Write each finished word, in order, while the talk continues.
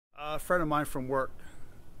A friend of mine from work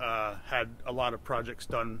had a lot of projects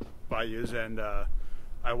done by yous, and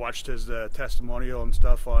I watched his testimonial and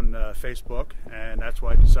stuff on Facebook, and that's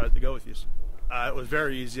why I decided to go with yous. It was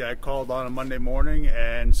very easy. I called on a Monday morning,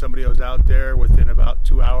 and somebody was out there within about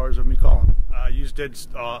 2 hours of me calling. Yous did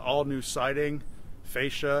all new siding,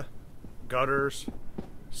 fascia, gutters,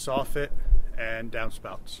 soffit, and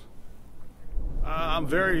downspouts. I'm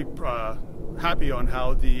very happy on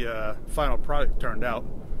how the final product turned out.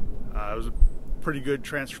 It was a pretty good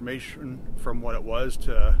transformation from what it was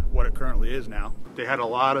to what it currently is now. They had a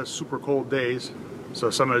lot of super cold days, so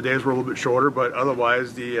some of the days were a little bit shorter, but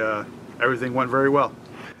otherwise everything went very well.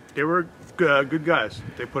 They were good guys.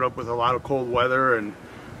 They put up with a lot of cold weather, and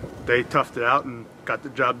they toughed it out and got the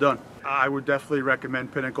job done. I would definitely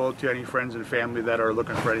recommend Pinnacle to any friends and family that are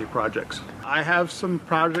looking for any projects. I have some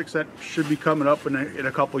projects that should be coming up in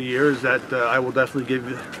a couple years that I will definitely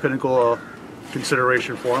give Pinnacle a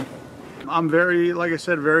consideration for them. I'm very, like I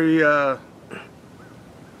said, very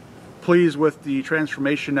pleased with the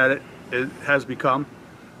transformation that it has become.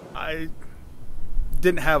 I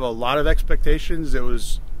didn't have a lot of expectations. It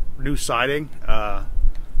was new siding. I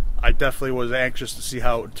definitely was anxious to see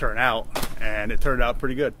how it would turn out, and it turned out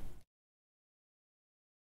pretty good.